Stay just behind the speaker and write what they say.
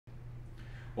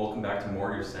Welcome back to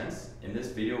Mortgage Sense. In this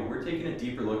video, we're taking a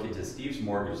deeper look into Steve's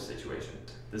mortgage situation.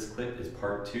 This clip is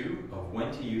part 2 of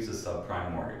when to use a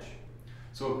subprime mortgage.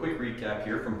 So a quick recap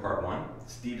here from part 1.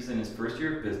 Steve is in his first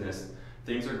year of business,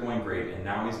 things are going great, and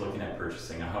now he's looking at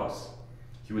purchasing a house.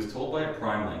 He was told by a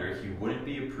prime lender he wouldn't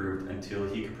be approved until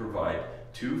he could provide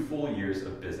 2 full years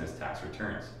of business tax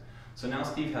returns. So now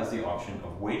Steve has the option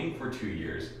of waiting for 2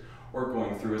 years or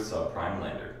going through a subprime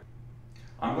lender.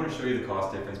 I'm going to show you the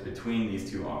cost difference between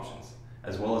these two options,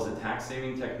 as well as a tax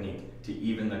saving technique to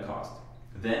even the cost.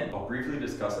 Then I'll briefly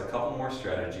discuss a couple more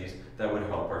strategies that would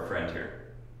help our friend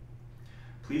here.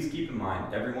 Please keep in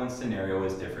mind everyone's scenario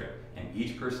is different, and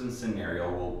each person's scenario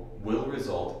will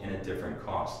result in a different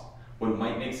cost. What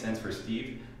might make sense for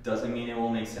Steve doesn't mean it will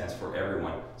make sense for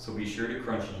everyone, so be sure to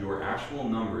crunch your actual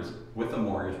numbers with a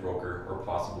mortgage broker or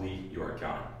possibly your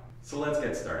accountant. So let's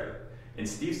get started. In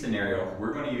Steve's scenario,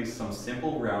 we're going to use some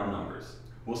simple round numbers.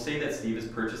 We'll say that Steve is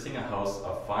purchasing a house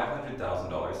of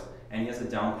 $500,000 and he has a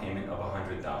down payment of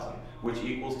 $100,000, which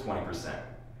equals 20%.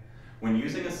 When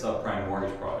using a subprime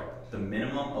mortgage product, the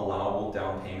minimum allowable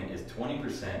down payment is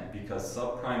 20% because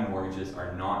subprime mortgages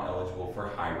are not eligible for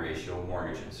high ratio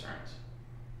mortgage insurance.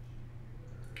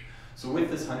 So with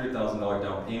this $100,000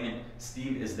 down payment,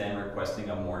 Steve is then requesting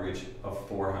a mortgage of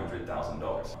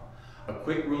 $400,000. A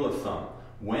quick rule of thumb.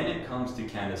 When it comes to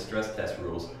Canada's stress test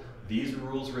rules, these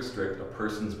rules restrict a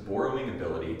person's borrowing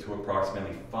ability to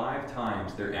approximately 5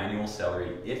 times their annual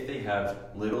salary if they have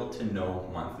little to no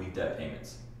monthly debt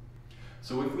payments.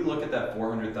 So if we look at that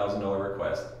 $400,000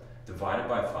 request, divided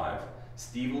by 5,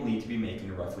 Steve will need to be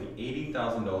making roughly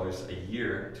 $80,000 a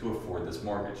year to afford this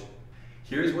mortgage.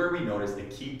 Here's where we notice the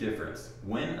key difference.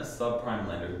 When a subprime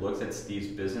lender looks at Steve's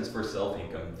business for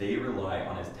self-income, they rely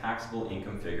on his taxable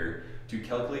income figure to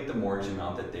calculate the mortgage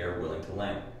amount that they are willing to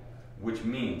lend. Which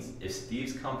means if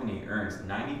Steve's company earns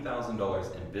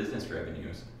 $90,000 in business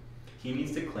revenues, he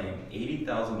needs to claim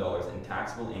 $80,000 in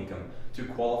taxable income to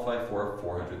qualify for a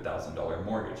 $400,000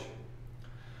 mortgage.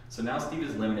 So now Steve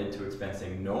is limited to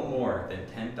expensing no more than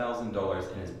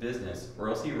 $10,000 in his business, or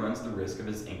else he runs the risk of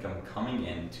his income coming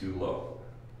in too low.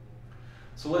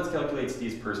 So let's calculate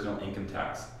Steve's personal income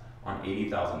tax on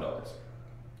 $80,000.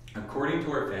 According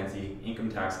to our fancy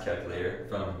income tax calculator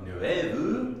from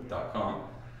nuevu.com,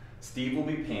 Steve will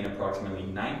be paying approximately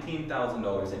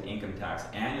 $19,000 in income tax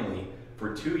annually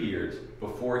for 2 years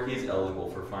before he is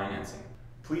eligible for financing.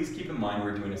 Please keep in mind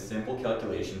we're doing a simple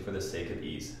calculation for the sake of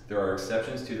ease. There are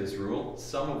exceptions to this rule,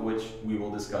 some of which we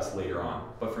will discuss later on,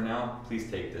 but for now, please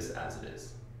take this as it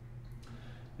is.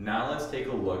 Now let's take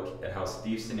a look at how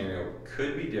Steve's scenario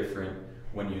could be different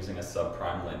when using a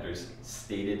subprime lender's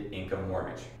stated income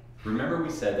mortgage. Remember we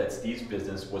said that Steve's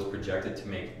business was projected to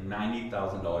make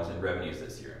 $90,000 in revenues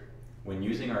this year. When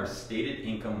using our stated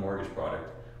income mortgage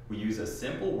product, we use a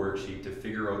simple worksheet to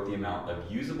figure out the amount of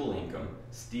usable income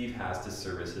Steve has to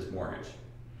service his mortgage.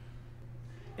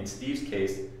 In Steve's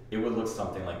case, it would look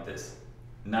something like this.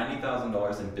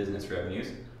 $90,000 in business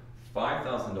revenues,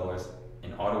 $5,000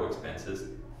 in auto expenses,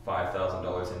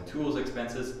 $5,000 in tools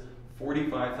expenses,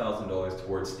 $45,000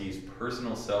 towards Steve's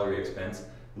personal salary expense,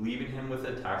 leaving him with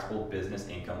a taxable business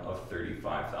income of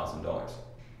 $35,000.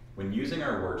 When using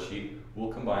our worksheet,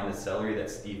 we'll combine the salary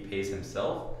that Steve pays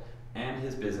himself and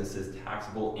his business's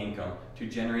taxable income to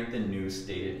generate the new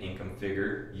stated income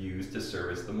figure used to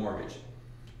service the mortgage.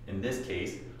 In this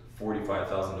case,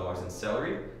 $45,000 in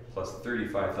salary plus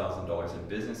 $35,000 in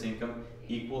business income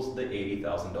equals the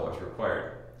 $80,000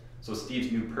 required. So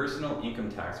Steve's new personal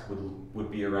income tax would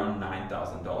be around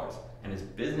 $9,000, and his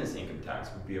business income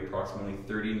tax would be approximately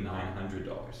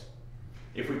 $3,900.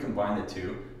 If we combine the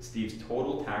two, Steve's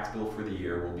total tax bill for the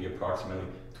year will be approximately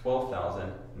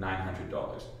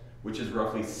 $12,900, which is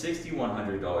roughly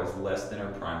 $6,100 less than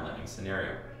our prime lending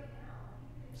scenario.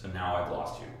 So now I've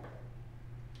lost you.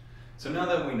 So now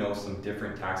that we know some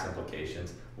different tax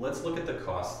implications, let's look at the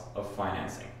costs of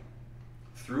financing.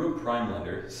 Through a prime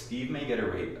lender, Steve may get a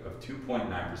rate of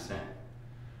 2.9%,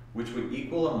 which would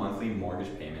equal a monthly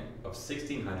mortgage payment of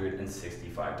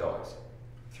 $1,665.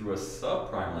 Through a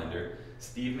subprime lender,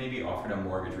 Steve may be offered a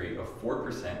mortgage rate of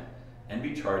 4% and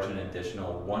be charged an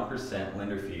additional 1%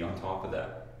 lender fee on top of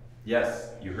that.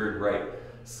 Yes, you heard right.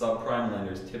 Subprime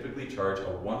lenders typically charge a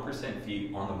 1%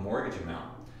 fee on the mortgage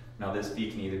amount. Now this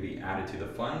fee can either be added to the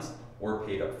funds or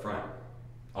paid up front.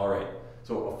 Alright,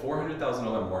 so a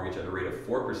 $400,000 mortgage at a rate of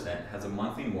 4% has a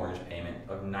monthly mortgage payment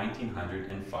of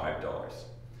 $1,905.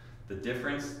 The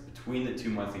difference between the two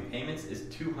monthly payments is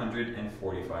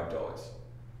 $245.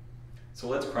 So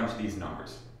let's crunch these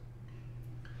numbers.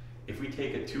 If we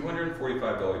take a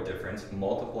 $245 difference,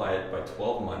 multiply it by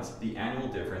 12 months, the annual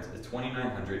difference is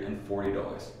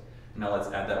 $2,940. Now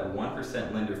let's add that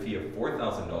 1% lender fee of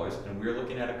 $4,000 and we're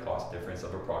looking at a cost difference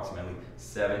of approximately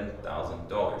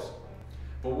 $7,000.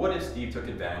 But what if Steve took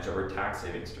advantage of our tax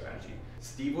saving strategy?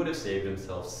 Steve would have saved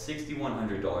himself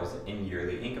 $6,100 in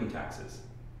yearly income taxes.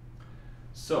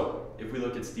 So, if we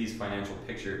look at Steve's financial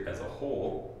picture as a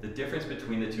whole, the difference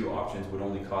between the two options would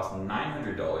only cost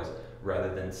 $900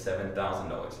 rather than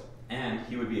 $7,000, and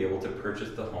he would be able to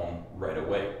purchase the home right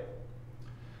away.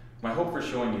 My hope for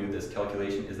showing you this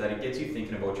calculation is that it gets you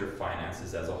thinking about your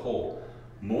finances as a whole.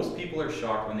 Most people are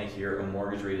shocked when they hear a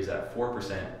mortgage rate is at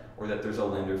 4% or that there's a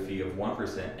lender fee of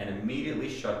 1% and immediately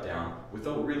shut down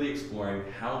without really exploring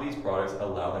how these products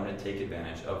allow them to take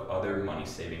advantage of other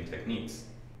money-saving techniques.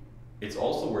 It's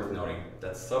also worth noting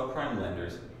that subprime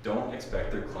lenders don't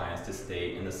expect their clients to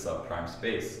stay in the subprime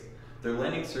space. Their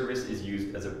lending service is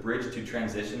used as a bridge to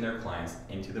transition their clients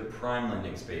into the prime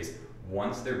lending space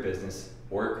once their business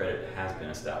or credit has been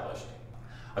established.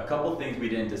 A couple things we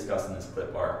didn't discuss in this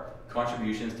clip are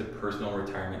contributions to personal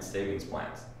retirement savings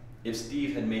plans. If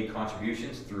Steve had made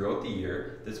contributions throughout the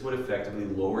year, this would effectively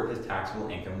lower his taxable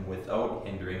income without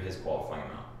hindering his qualifying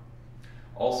amount.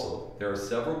 Also, there are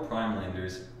several prime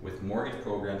lenders with mortgage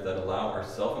programs that allow our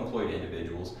self-employed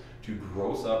individuals to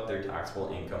gross up their taxable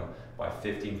income by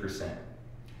 15%,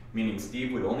 meaning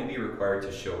Steve would only be required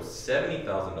to show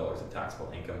 $70,000 in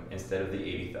taxable income instead of the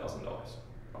 $80,000.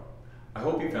 I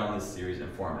hope you found this series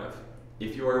informative.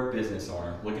 If you are a business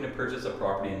owner looking to purchase a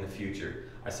property in the future,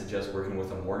 I suggest working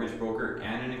with a mortgage broker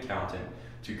and an accountant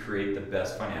to create the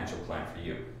best financial plan for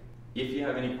you. If you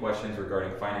have any questions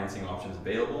regarding financing options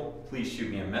available, please shoot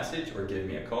me a message or give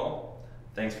me a call.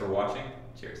 Thanks for watching.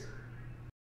 Cheers.